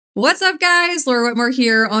What's up, guys? Laura Whitmore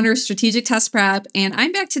here, owner of Strategic Test Prep, and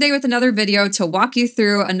I'm back today with another video to walk you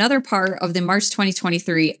through another part of the March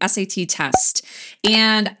 2023 SAT test.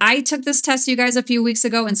 And I took this test, you guys, a few weeks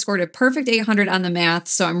ago and scored a perfect 800 on the math,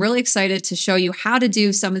 so I'm really excited to show you how to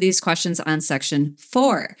do some of these questions on Section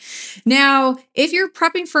 4. Now, if you're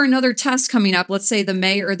prepping for another test coming up, let's say the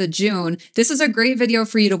May or the June, this is a great video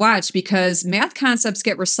for you to watch because math concepts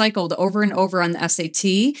get recycled over and over on the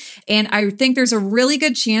SAT, and I think there's a really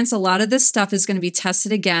good chance a lot of this stuff is going to be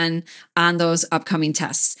tested again on those upcoming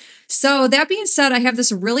tests. So that being said, I have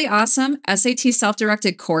this really awesome SAT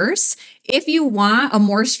self-directed course. If you want a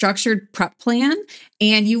more structured prep plan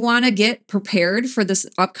and you want to get prepared for this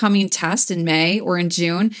upcoming test in May or in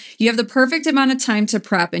June, you have the perfect amount of time to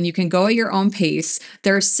prep and you can go at your own pace.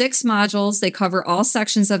 There are 6 modules. They cover all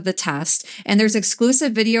sections of the test, and there's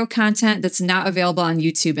exclusive video content that's not available on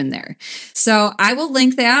YouTube in there. So I will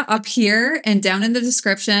link that up here and down in the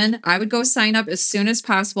description. I would go sign up as soon as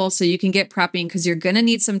possible so you can get prepping because you're going to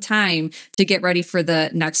need some time to get ready for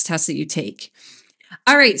the next test that you take.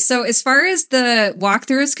 All right, so as far as the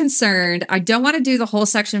walkthrough is concerned, I don't want to do the whole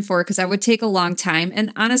section 4 because that would take a long time.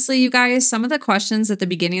 And honestly, you guys, some of the questions at the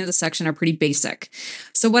beginning of the section are pretty basic.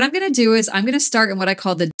 So what I'm going to do is I'm going to start in what I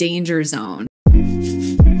call the danger zone.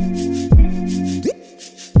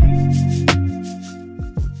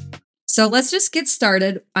 So let's just get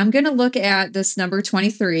started. I'm going to look at this number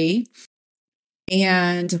 23.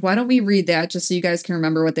 And why don't we read that just so you guys can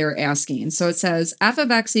remember what they were asking. So it says f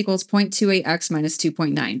of x equals 0.28x minus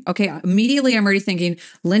 2.9. Okay, immediately I'm already thinking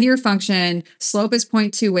linear function, slope is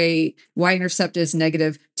 0.28, y-intercept is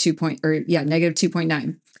negative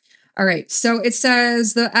 2.9. All right, so it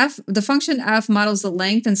says the function f models the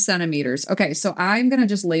length in centimeters. Okay, so I'm going to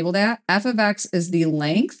just label that. F of x is the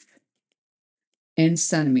length in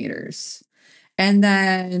centimeters. And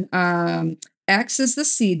then x is the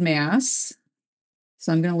seed mass.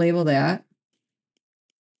 So I'm going to label that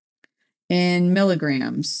in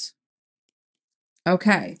milligrams.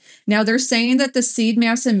 Okay. Now they're saying that the seed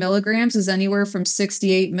mass in milligrams is anywhere from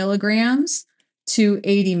 68 milligrams to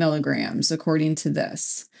 80 milligrams, according to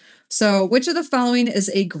this. So which of the following is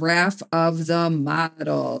a graph of the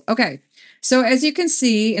model? Okay. So as you can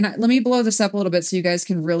see, and let me blow this up a little bit so you guys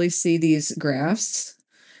can really see these graphs.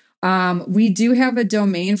 We do have a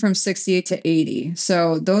domain from 68 to 80.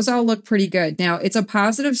 So those all look pretty good. Now it's a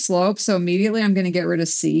positive slope. So immediately I'm going to get rid of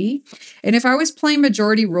C. And if I was playing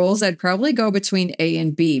majority rules, I'd probably go between A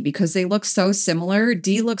and B because they look so similar.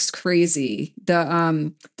 D looks crazy.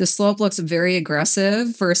 The slope looks very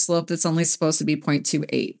aggressive for a slope that's only supposed to be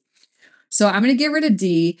 0.28. So I'm going to get rid of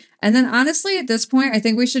D. And then honestly, at this point, I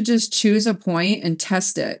think we should just choose a point and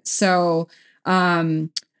test it. So,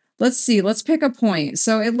 let's see, let's pick a point.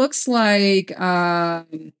 So it looks like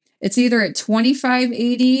it's either at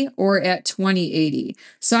 2580 or at 2080.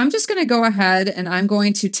 So I'm just going to go ahead and I'm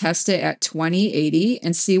going to test it at 2080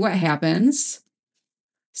 and see what happens.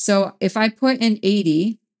 So if I put in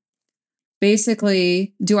 80,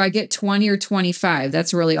 basically, do I get 20 or 25?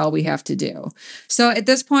 That's really all we have to do. So at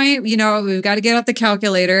this point, you know, we've got to get out the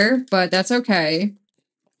calculator, but that's okay.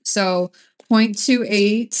 So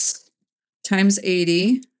 0.28 times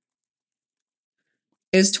 80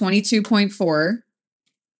 is 22.4. Let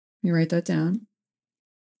me write that down.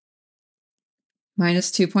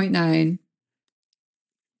 Minus 2.9. And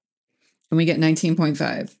we get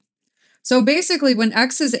 19.5. So basically, when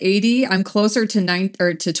x is 80, I'm closer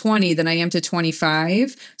to 20 than I am to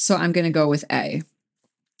 25. So I'm going to go with A.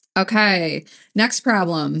 Okay, next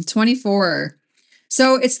problem, 24.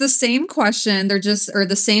 So it's the same question, or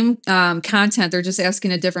the same content, they're just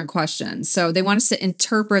asking a different question. So they want us to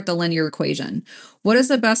interpret the linear equation. What is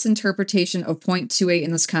the best interpretation of 0.28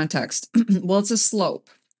 in this context? Well, it's a slope.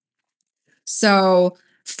 So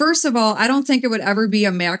first of all, I don't think it would ever be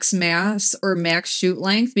a max mass or max shoot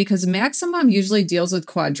length because maximum usually deals with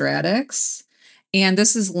quadratics. And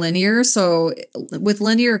this is linear. So with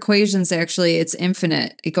linear equations, actually, it's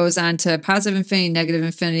infinite. It goes on to positive infinity, negative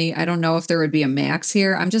infinity. I don't know if there would be a max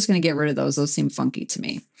here. I'm just going to get rid of those. Those seem funky to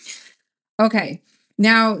me. Okay.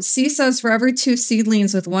 Now, C says for every 2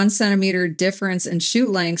 seedlings with 1 centimeter difference in shoot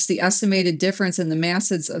lengths, the estimated difference in the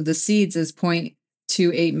masses of the seeds is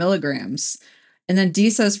 0.28 milligrams. And then D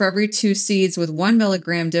says for every 2 seeds with 1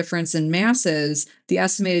 milligram difference in masses, the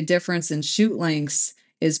estimated difference in shoot lengths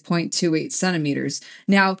is 0.28 centimeters.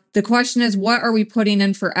 Now, the question is, what are we putting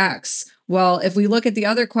in for X? Well, if we look at the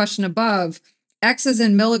other question above, X is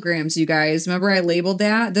in milligrams, you guys. Remember I labeled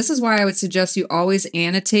that? This is why I would suggest you always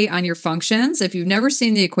annotate on your functions. If you've never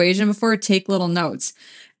seen the equation before, take little notes.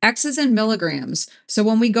 X is in milligrams. So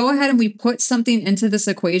when we go ahead and we put something into this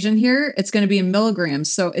equation here, it's going to be in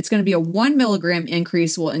milligrams. So it's going to be a 1 milligram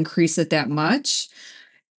increase will increase it that much.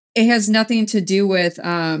 It has nothing to do with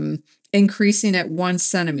increasing it 1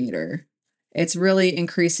 centimeter. It's really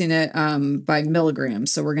increasing it by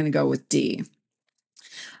milligrams. So we're going to go with D.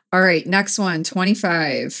 All right, next one,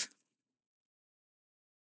 25.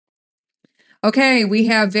 Okay, we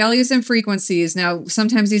have values and frequencies. Now,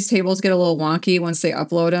 sometimes these tables get a little wonky once they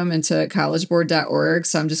upload them into collegeboard.org.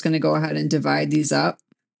 So I'm just going to go ahead and divide these up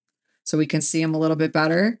so we can see them a little bit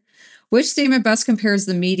better. Which statement best compares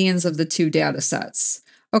the medians of the two data sets?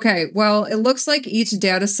 Okay, well, it looks like each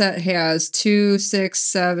data set has 2, 6,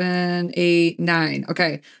 7, 8, 9.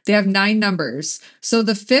 Okay, they have 9 numbers. So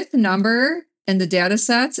the 5th number in the data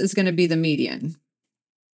sets is going to be the median,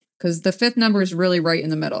 because the 5th number is really right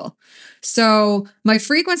in the middle. So my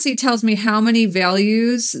frequency tells me how many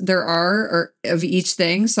values there are of each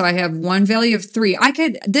thing. So I have one value of 3.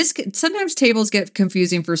 Sometimes tables get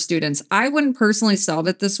confusing for students. I wouldn't personally solve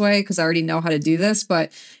it this way because I already know how to do this.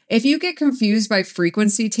 But if you get confused by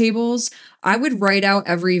frequency tables, I would write out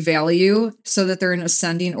every value so that they're in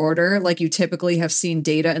ascending order, like you typically have seen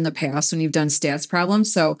data in the past when you've done stats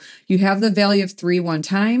problems. So you have the value of 3 one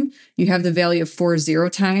time, you have the value of 4 0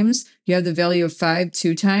 times, you have the value of 5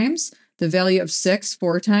 2 times, the value of 6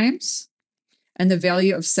 4 times, and the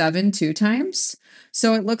value of 7 2 times.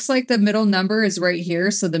 So it looks like the middle number is right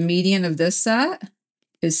here. So the median of this set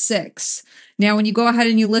is 6. Now, when you go ahead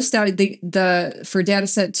and you list out for data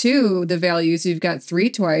set 2, the values, you've got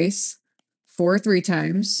 3 twice, 4 3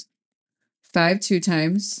 times, 5 2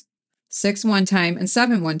 times, 6 1 time, and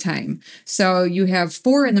 7 1 time. So you have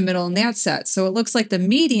 4 in the middle in that set. So it looks like the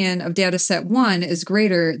median of data set 1 is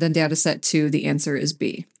greater than data set 2. The answer is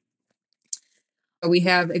B. We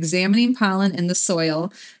have examining pollen in the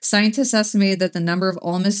soil. Scientists estimated that the number of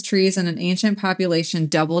ulmus trees in an ancient population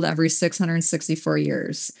doubled every 664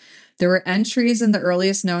 years. There were N trees in the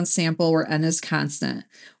earliest known sample where N is constant.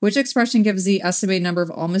 Which expression gives the estimated number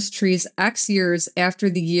of ulmus trees X years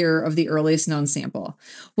after the year of the earliest known sample?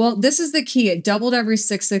 Well, this is the key. It doubled every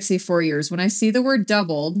 664 years. When I see the word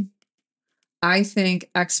doubled, I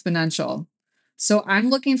think exponential. So I'm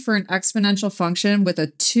looking for an exponential function with a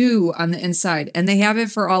 2 on the inside, and they have it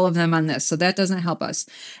for all of them on this, so that doesn't help us.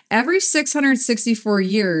 Every 664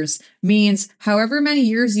 years means however many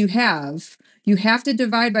years you have to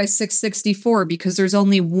divide by 664 because there's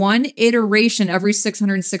only one iteration every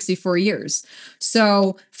 664 years.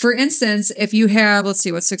 So for instance, if you have, let's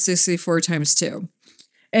see, what's 664 times 2?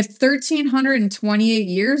 If 1,328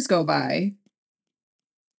 years go by,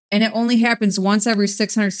 and it only happens once every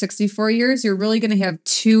 664 years, you're really going to have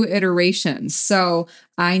 2 iterations. So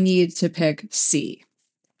I need to pick C.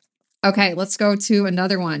 Okay, let's go to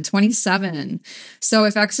another one, 27. So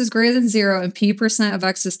if X is greater than 0 and P% of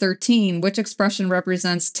X is 13, which expression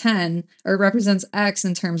represents 10 or represents X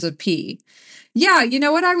in terms of P? Yeah, you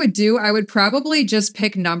know what I would do? I would probably just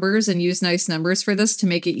pick numbers and use nice numbers for this to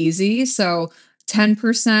make it easy. So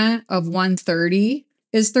 10% of 130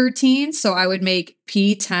 is 13. So I would make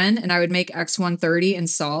P 10 and I would make X 130 and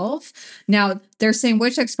solve. Now they're saying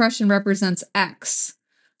which expression represents X.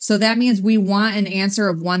 So that means we want an answer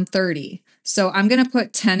of 130. So I'm going to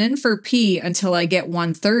put 10 in for P until I get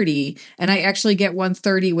 130. And I actually get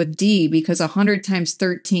 130 with D because 100 times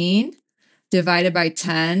 13 divided by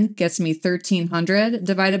 10 gets me 1,300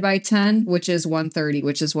 divided by 10, which is 130,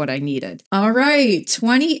 which is what I needed. All right,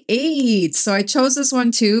 28. So I chose this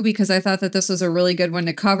one too because I thought that this was a really good one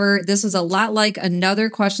to cover. This was a lot like another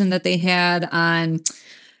question that they had on,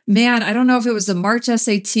 man, I don't know if it was the March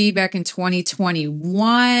SAT back in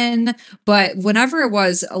 2021, but whenever it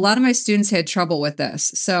was, a lot of my students had trouble with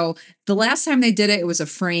this. So the last time they did it, it was a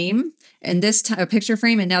frame. And this time a picture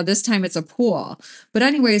frame, and now this time it's a pool. But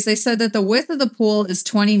anyways, they said that the width of the pool is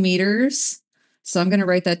 20 meters. So I'm going to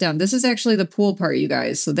write that down. This is actually the pool part, you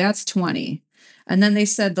guys. So that's 20. And then they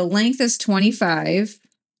said the length is 25.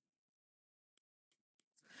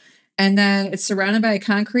 And then it's surrounded by a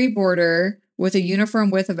concrete border with a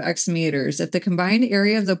uniform width of X meters. If the combined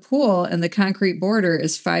area of the pool and the concrete border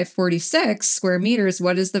is 546 square meters,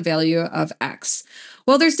 what is the value of X?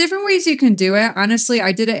 Well, there's different ways you can do it. Honestly,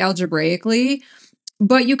 I did it algebraically,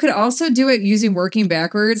 but you could also do it using working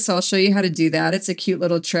backwards. So I'll show you how to do that. It's a cute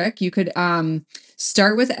little trick. You could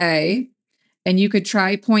start with A, and you could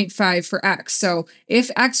try 0.5 for X. So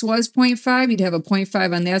if X was 0.5, you'd have a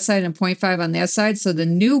 0.5 on that side and 0.5 on that side. So the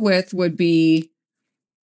new width would be,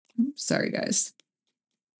 sorry guys.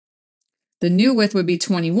 The new width would be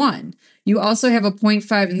 21. You also have a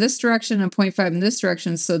 0.5 in this direction and 0.5 in this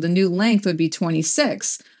direction, so the new length would be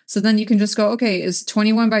 26. So then you can just go, okay, is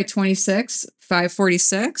 21 by 26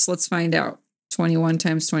 546? Let's find out. 21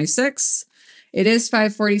 times 26. It is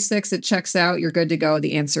 546. It checks out. You're good to go.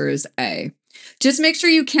 The answer is A. Just make sure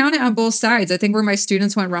you count it on both sides. I think where my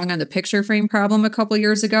students went wrong on the picture frame problem a couple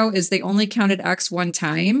years ago is they only counted X one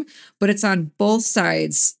time, but it's on both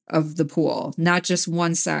sides of the pool, not just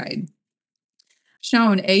one side.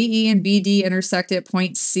 Shown AE and BD intersect at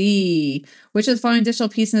point C. Which of the following additional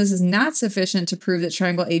pieces is not sufficient to prove that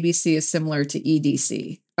triangle ABC is similar to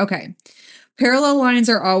EDC? Okay. Parallel lines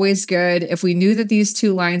are always good. If we knew that these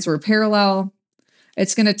two lines were parallel,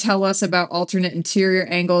 it's going to tell us about alternate interior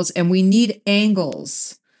angles, and we need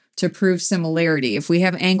angles to prove similarity. If we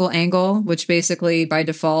have angle, which basically by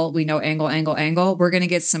default, we know angle, we're going to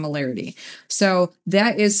get similarity. So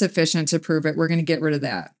that is sufficient to prove it. We're going to get rid of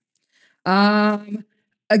that.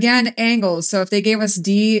 Again, angles. So if they gave us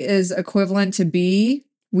D is equivalent to B,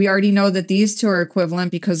 we already know that these two are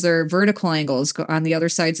equivalent because they're vertical angles on the other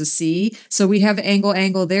sides of C. So we have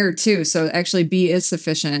angle there too. So actually B is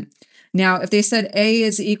sufficient. Now, if they said A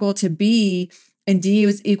is equal to B and D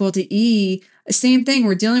is equal to E, same thing.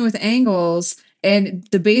 We're dealing with angles and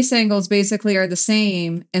the base angles basically are the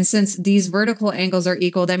same. And since these vertical angles are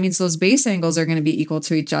equal, that means those base angles are going to be equal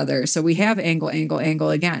to each other. So we have angle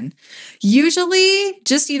again. Usually,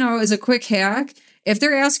 just, as a quick hack, if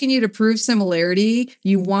they're asking you to prove similarity,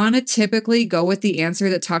 you want to typically go with the answer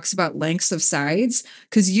that talks about lengths of sides,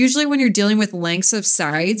 because usually when you're dealing with lengths of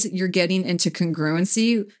sides, you're getting into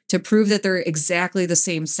congruency to prove that they're exactly the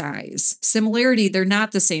same size. Similarity, they're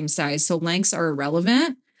not the same size, so lengths are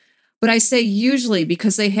irrelevant. But I say usually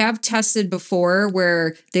because they have tested before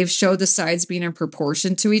where they've showed the sides being in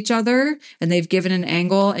proportion to each other and they've given an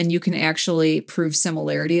angle and you can actually prove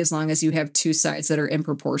similarity as long as you have two sides that are in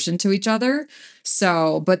proportion to each other.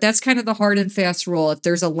 So, but that's kind of the hard and fast rule. If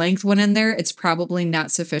there's a length one in there, it's probably not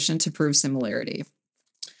sufficient to prove similarity.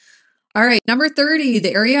 All right, number 30,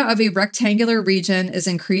 the area of a rectangular region is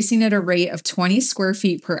increasing at a rate of 20 square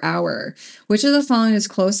feet per hour. Which of the following is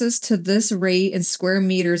closest to this rate in square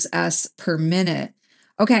meters S per minute?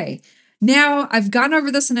 Okay, now I've gone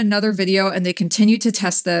over this in another video and they continue to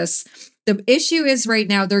test this. The issue is right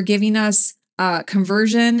now they're giving us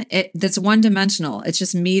conversion that's one-dimensional. It's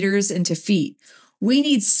just meters into feet. We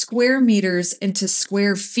need square meters into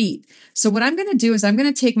square feet. So what I'm going to do is I'm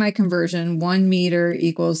going to take my conversion, 1 meter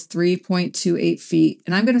equals 3.28 feet,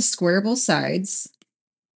 and I'm going to square both sides.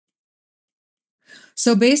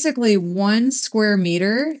 So basically 1 square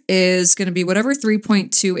meter is going to be whatever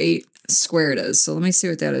 3.28 squared is. So let me see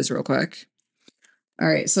what that is real quick. All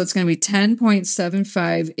right, so it's going to be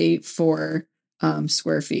 10.7584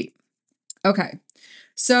 square feet. Okay,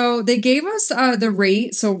 so they gave us the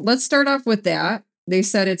rate. So let's start off with that. They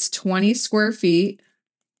said it's 20 square feet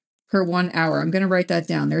per 1 hour. I'm going to write that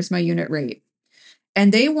down. There's my unit rate.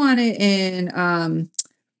 And they want it in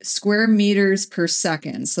square meters per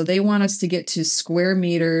second. So they want us to get to square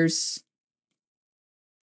meters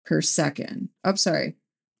per second. Oh, sorry,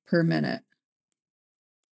 per minute.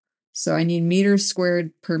 So I need meters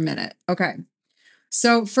squared per minute. Okay.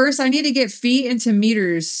 So first I need to get feet into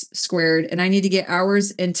meters squared and I need to get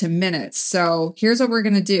hours into minutes. So here's what we're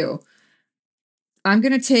going to do. I'm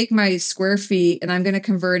going to take my square feet and I'm going to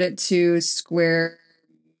convert it to square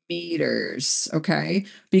meters, okay?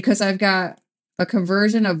 Because I've got a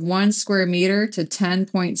conversion of 1 square meter to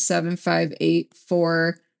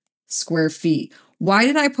 10.7584 square feet. Why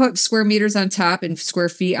did I put square meters on top and square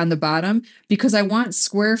feet on the bottom? Because I want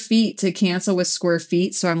square feet to cancel with square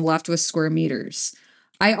feet, so I'm left with square meters.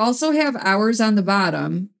 I also have hours on the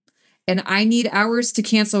bottom, and I need hours to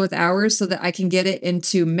cancel with hours so that I can get it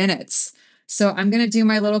into minutes. So I'm going to do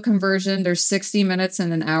my little conversion. There's 60 minutes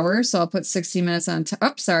in an hour. So I'll put 60 minutes on top.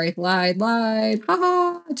 Oh, sorry. Lied.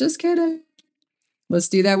 Haha, just kidding. Let's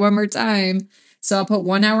do that one more time. So I'll put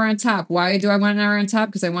 1 hour on top. Why do I want an hour on top?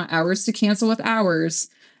 Because I want hours to cancel with hours.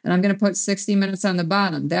 And I'm going to put 60 minutes on the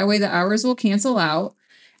bottom. That way the hours will cancel out.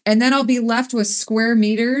 And then I'll be left with square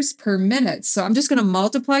meters per minute. So I'm just going to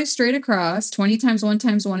multiply straight across. 20 times 1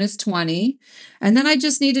 times 1 is 20. And then I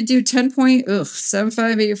just need to do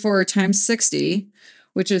 10.7584 times 60,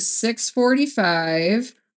 which is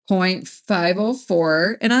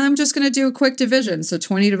 645.504. And I'm just going to do a quick division. So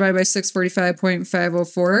 20 divided by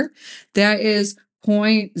 645.504. That is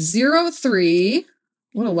 0.03.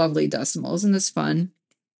 What a lovely decimal. Isn't this fun?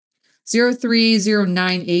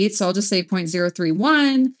 0.03098, so I'll just say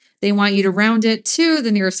 0.031. They want you to round it to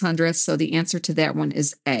the nearest hundredth, so the answer to that one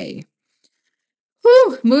is A.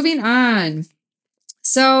 Whew, moving on.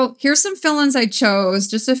 So here's some fill-ins I chose,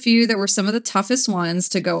 just a few that were some of the toughest ones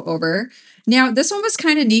to go over. Now, this one was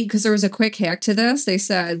kind of neat because there was a quick hack to this. They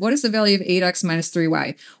said, what is the value of 8x minus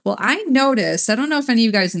 3y? Well, I noticed, I don't know if any of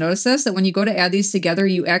you guys noticed this, that when you go to add these together,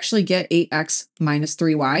 you actually get 8x minus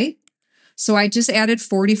 3y. So I just added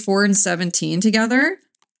 44 and 17 together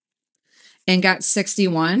and got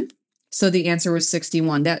 61. So the answer was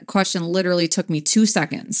 61. That question literally took me 2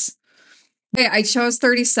 seconds. Okay, I chose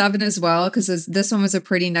 37 as well because this one was a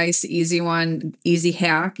pretty nice, easy one, easy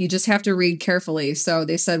hack. You just have to read carefully. So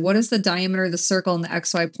they said, what is the diameter of the circle in the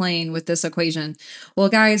XY plane with this equation? Well,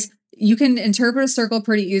 guys, you can interpret a circle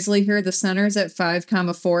pretty easily here. The center is at 5,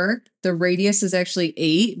 4. The radius is actually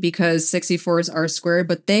 8 because 64 is r squared,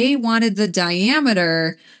 but they wanted the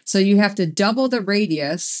diameter. So you have to double the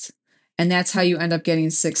radius, and that's how you end up getting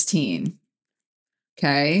 16.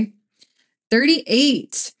 Okay.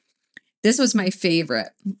 38. This was my favorite.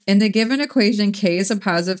 In the given equation, k is a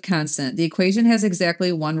positive constant. The equation has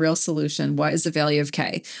exactly one real solution. What is the value of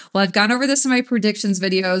k? Well, I've gone over this in my predictions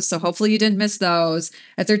videos, so hopefully you didn't miss those.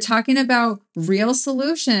 If they're talking about real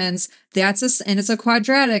solutions, and it's a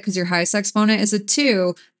quadratic because your highest exponent is a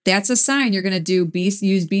 2, that's a sign you're going to do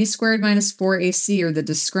use b squared minus 4ac, or the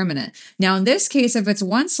discriminant. Now, in this case, if it's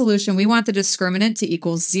one solution, we want the discriminant to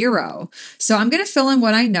equal 0. So I'm going to fill in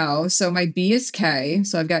what I know. So my b is k.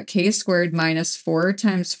 So I've got k squared minus 4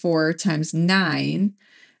 times 9,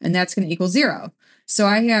 and that's going to equal 0. So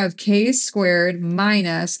I have k squared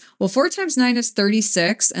minus, well, 4 times 9 is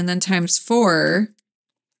 36, and then times 4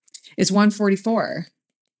 is 144.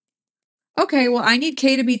 Okay, well, I need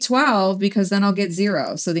k to be 12 because then I'll get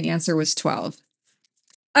 0. So the answer was 12.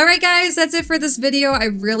 All right, guys, that's it for this video. I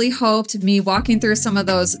really hoped me walking through some of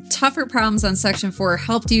those tougher problems on section 4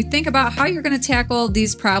 helped you think about how you're going to tackle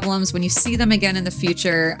these problems when you see them again in the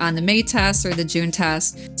future on the May test or the June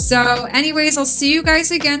test. So anyways, I'll see you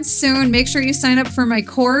guys again soon. Make sure you sign up for my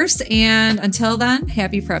course. And until then,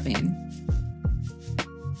 happy prepping.